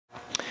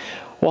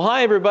Well,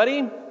 hi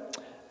everybody.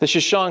 This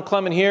is Shawn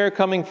Clement here,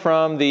 coming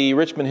from the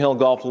Richmond Hill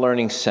Golf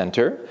Learning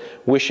Center,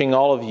 wishing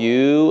all of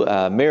you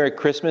a Merry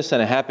Christmas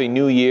and a Happy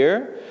New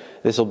Year.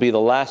 This will be the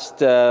last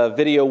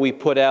video we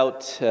put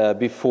out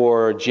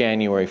before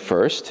January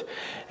 1st.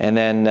 And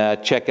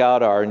then check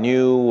out our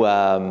new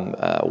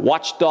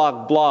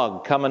Watchdog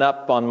blog coming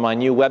up on my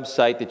new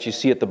website that you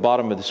see at the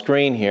bottom of the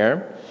screen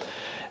here.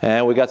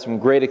 And we got some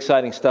great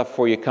exciting stuff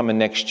for you coming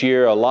next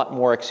year. A lot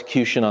more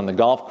execution on the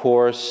golf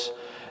course.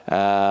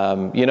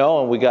 And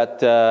we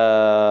got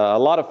a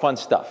lot of fun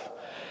stuff.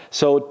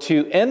 So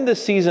to end the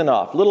season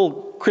off, little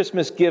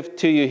Christmas gift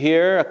to you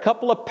here, a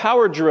couple of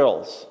power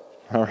drills,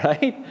 all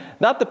right?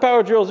 Not the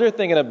power drills you're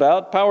thinking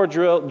about,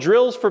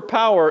 drills for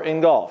power in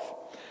golf.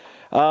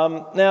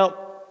 Now,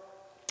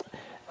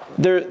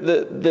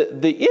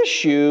 the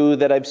issue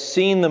that I've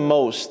seen the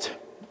most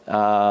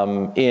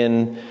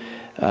in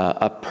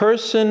a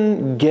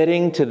person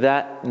getting to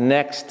that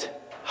next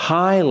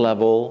high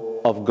level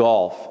of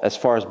golf as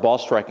far as ball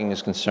striking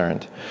is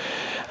concerned.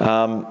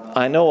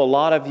 I know a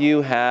lot of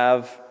you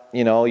have,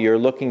 you're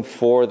looking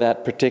for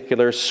that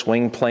particular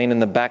swing plane in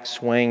the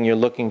backswing, you're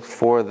looking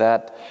for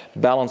that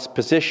balanced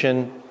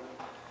position,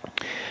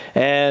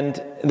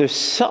 and there's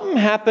something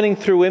happening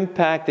through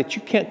impact that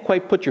you can't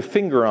quite put your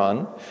finger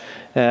on.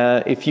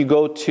 If you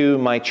go to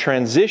my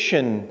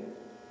transition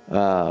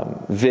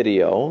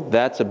video,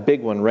 that's a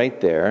big one right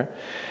there.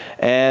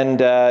 And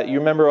you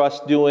remember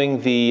us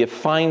doing the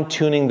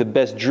fine-tuning the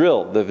best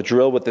drill, the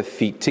drill with the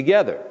feet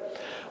together.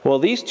 Well,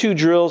 these two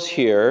drills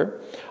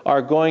here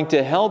are going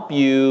to help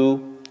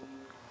you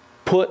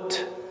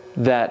put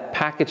that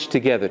package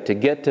together to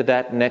get to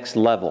that next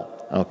level,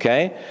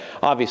 okay?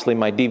 Obviously,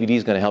 my DVD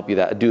is going to help you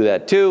do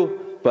that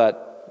too,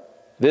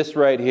 but this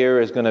right here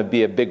is going to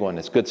be a big one.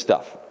 It's good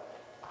stuff.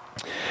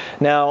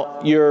 Now,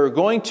 you're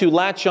going to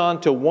latch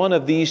on to one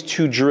of these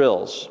two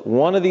drills.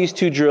 One of these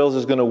two drills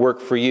is going to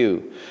work for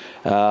you.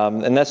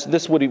 And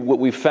this what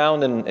we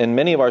found in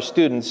many of our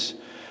students.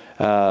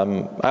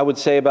 I would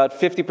say about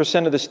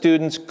 50% of the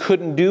students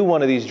couldn't do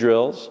one of these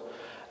drills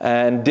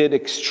and did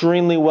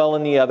extremely well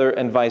in the other,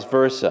 and vice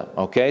versa.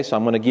 Okay, so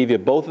I'm going to give you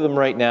both of them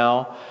right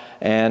now,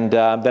 and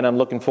then I'm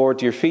looking forward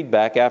to your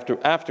feedback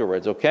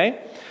afterwards. Okay,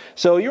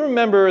 so you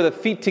remember the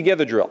feet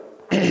together drill.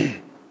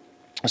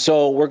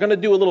 So we're going to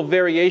do a little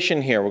variation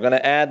here. We're going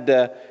to add,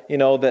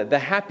 the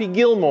Happy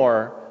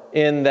Gilmore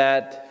in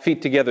that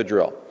feet together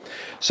drill.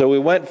 So we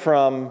went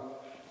from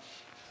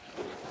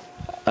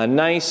a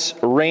nice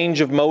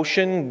range of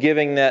motion,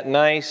 giving that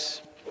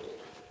nice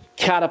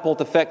catapult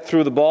effect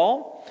through the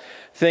ball.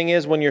 Thing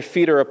is, when your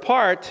feet are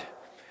apart,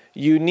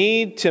 you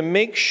need to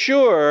make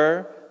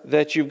sure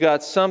that you've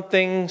got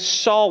something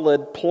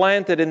solid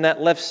planted in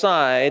that left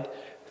side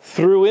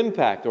through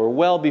impact or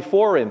well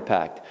before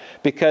impact,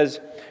 because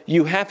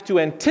you have to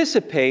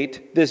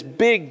anticipate this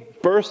big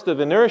burst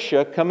of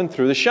inertia coming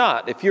through the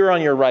shot. If you're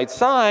on your right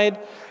side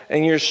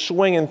and you're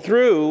swinging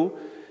through,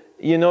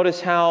 you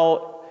notice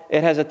how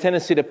it has a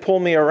tendency to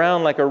pull me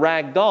around like a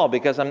rag doll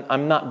because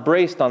I'm not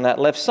braced on that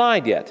left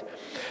side yet.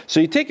 So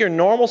you take your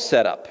normal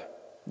setup.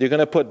 You're going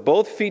to put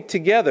both feet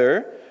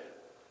together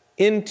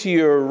into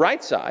your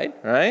right side,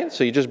 right?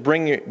 So you just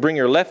bring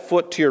your left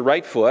foot to your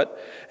right foot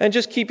and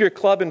just keep your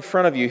club in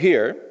front of you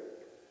here.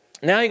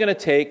 Now you're going to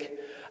take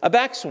a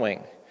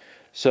backswing.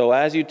 So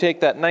as you take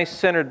that nice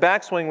centered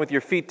backswing with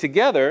your feet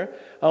together,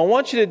 I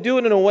want you to do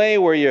it in a way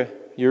where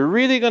you're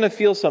really going to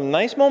feel some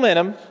nice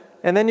momentum,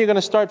 and then you're going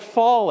to start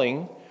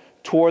falling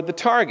toward the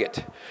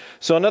target.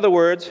 So in other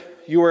words,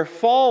 you are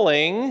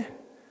falling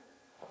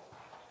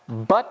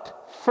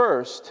butt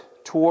first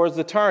towards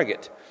the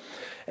target.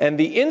 And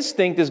the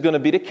instinct is going to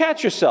be to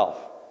catch yourself.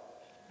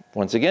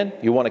 Once again,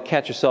 you want to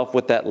catch yourself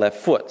with that left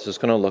foot. So it's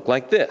going to look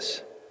like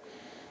this.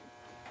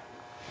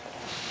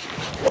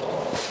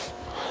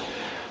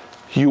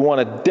 You want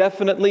to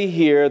definitely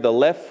hear the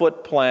left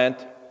foot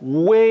plant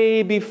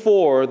way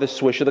before the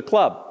swish of the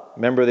club.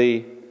 Remember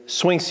the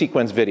swing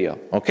sequence video,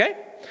 okay?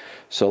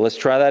 So let's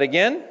try that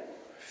again.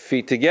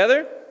 Feet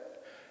together.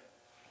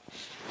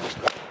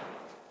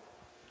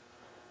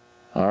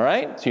 All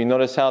right, so you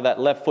notice how that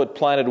left foot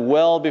planted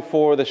well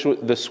before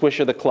the swish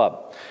of the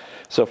club.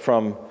 So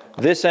from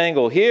this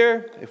angle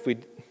here,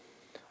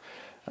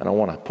 I don't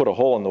want to put a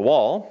hole in the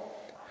wall,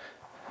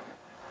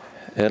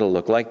 it'll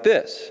look like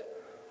this.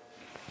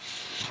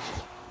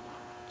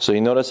 So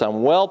you notice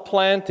I'm well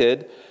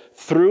planted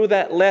through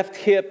that left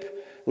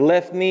hip,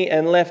 left knee,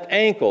 and left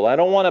ankle. I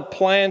don't want to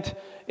plant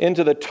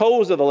into the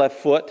toes of the left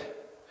foot.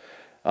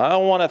 I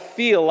want to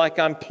feel like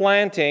I'm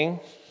planting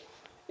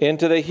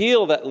into the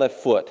heel of that left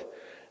foot.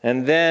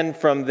 And then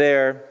from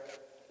there,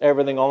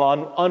 everything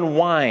will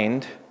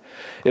unwind.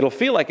 It'll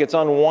feel like it's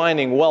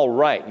unwinding well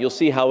right. You'll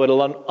see how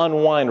it'll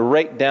unwind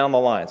right down the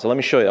line. So let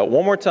me show you that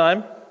one more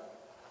time.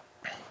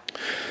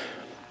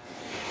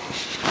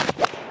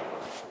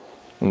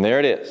 And there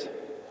it is,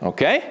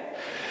 okay?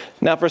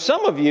 Now for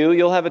some of you,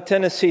 you'll have a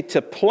tendency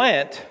to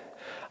plant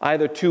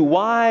either too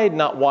wide,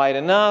 not wide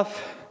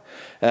enough.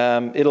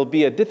 It'll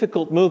be a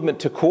difficult movement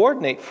to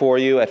coordinate for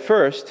you at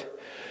first.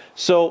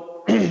 So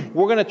So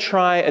we're going to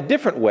try a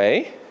different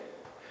way,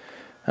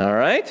 all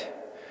right?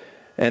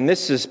 And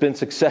this has been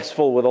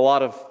successful with a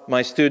lot of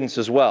my students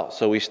as well.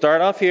 So we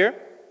start off here.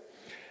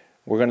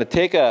 We're going to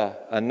take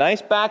a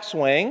nice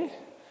backswing,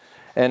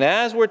 and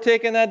as we're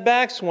taking that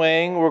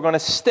backswing, we're going to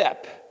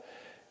step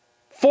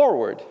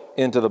forward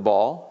into the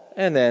ball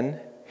and then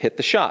hit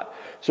the shot.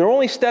 So we're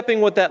only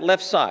stepping with that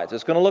left side. So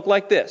it's going to look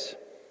like this.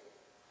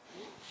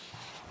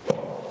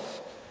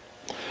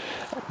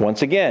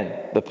 Once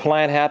again, the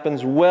plant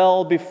happens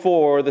well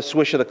before the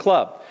swish of the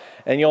club.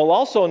 And you'll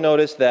also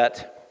notice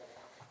that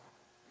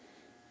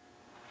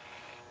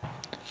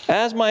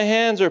as my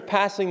hands are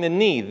passing the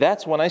knee,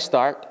 that's when I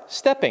start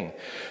stepping.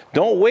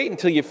 Don't wait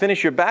until you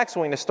finish your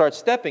backswing to start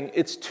stepping.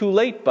 It's too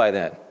late by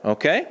then,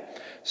 okay?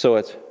 So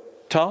it's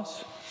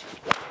toss,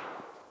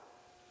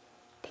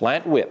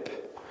 plant, whip.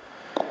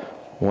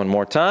 One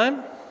more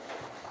time.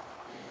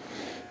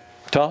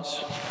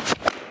 Toss,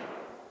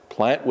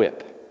 plant,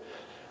 whip.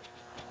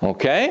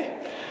 Okay?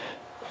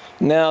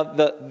 Now,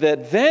 the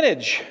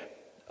advantage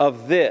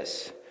of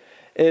this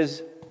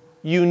is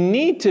you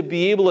need to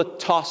be able to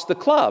toss the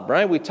club,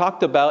 right? We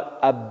talked about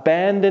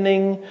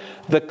abandoning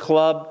the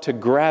club to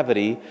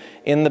gravity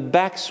in the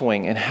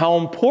backswing and how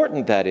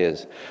important that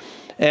is.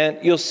 And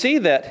you'll see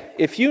that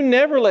if you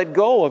never let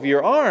go of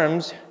your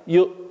arms,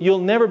 you'll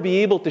never be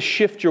able to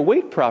shift your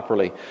weight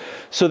properly.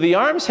 So the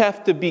arms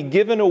have to be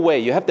given away.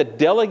 You have to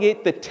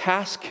delegate the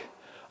task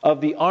of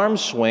the arm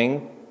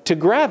swing to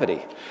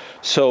gravity.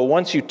 So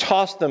once you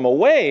toss them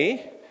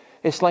away,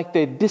 it's like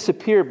they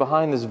disappear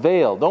behind this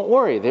veil. Don't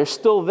worry, they're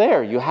still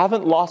there. You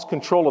haven't lost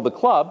control of the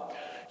club.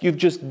 You've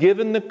just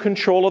given the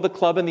control of the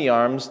club and the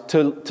arms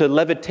to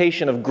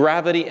levitation of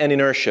gravity and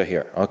inertia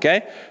here,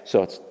 okay?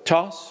 So it's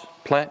toss,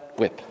 plant,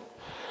 whip.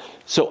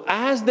 So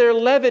as they're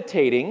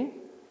levitating,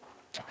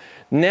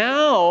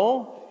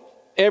 now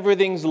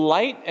everything's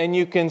light and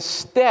you can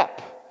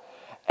step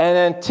and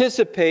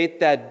anticipate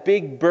that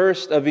big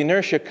burst of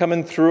inertia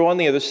coming through on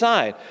the other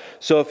side.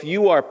 So if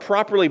you are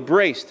properly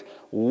braced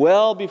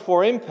well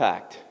before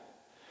impact,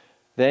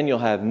 then you'll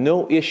have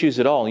no issues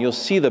at all. And you'll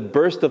see the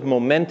burst of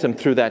momentum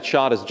through that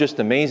shot is just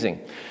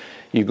amazing.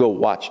 You go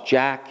watch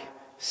Jack,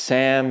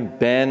 Sam,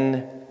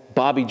 Ben,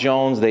 Bobby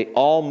Jones, they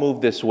all move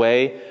this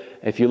way.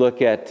 If you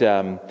look at VJ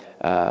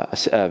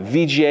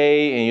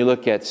and you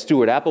look at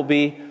Stuart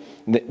Appleby,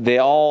 they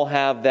all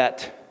have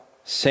that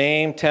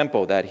same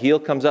tempo. That heel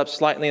comes up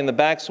slightly in the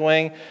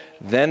backswing,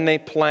 then they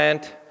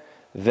plant,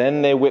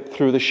 then they whip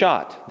through the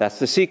shot. That's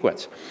the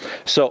sequence.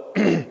 So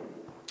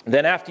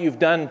then after you've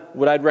done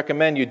what I'd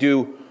recommend, you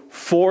do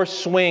 4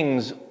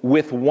 swings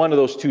with one of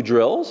those 2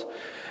 drills,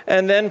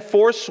 and then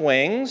 4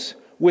 swings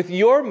with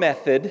your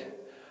method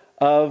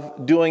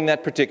of doing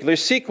that particular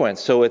sequence.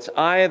 So it's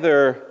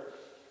either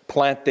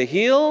plant the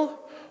heel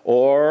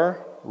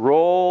or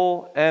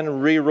roll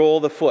and re-roll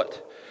the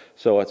foot.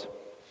 So it's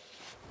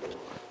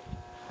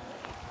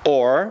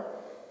or,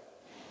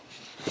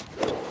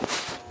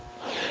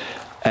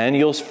 and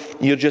you'll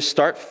just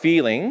start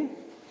feeling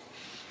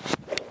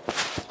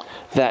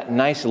that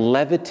nice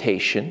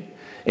levitation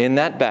in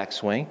that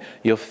backswing.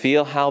 You'll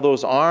feel how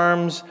those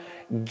arms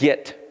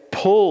get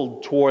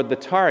pulled toward the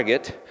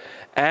target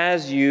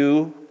as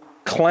you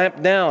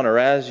clamp down or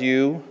as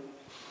you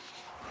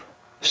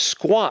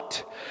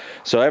squat.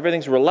 So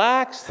everything's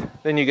relaxed,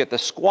 then you get the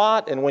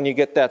squat, and when you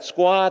get that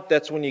squat,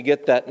 that's when you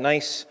get that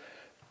nice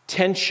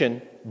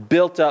tension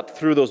built up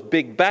through those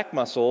big back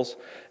muscles,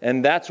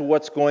 and that's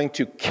what's going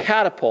to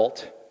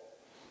catapult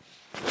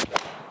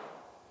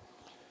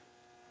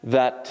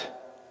that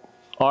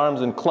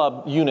arms and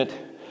club unit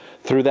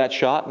through that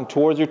shot and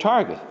towards your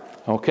target.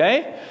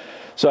 Okay?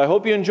 So I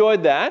hope you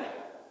enjoyed that.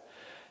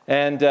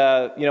 And,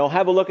 you know,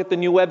 have a look at the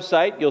new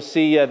website. You'll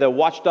see the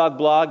Watchdog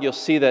blog. You'll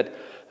see that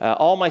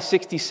all my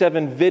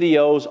 67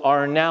 videos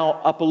are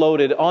now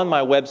uploaded on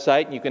my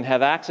website. You can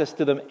have access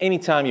to them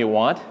anytime you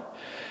want.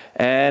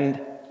 And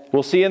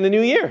we'll see you in the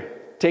new year.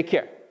 Take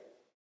care.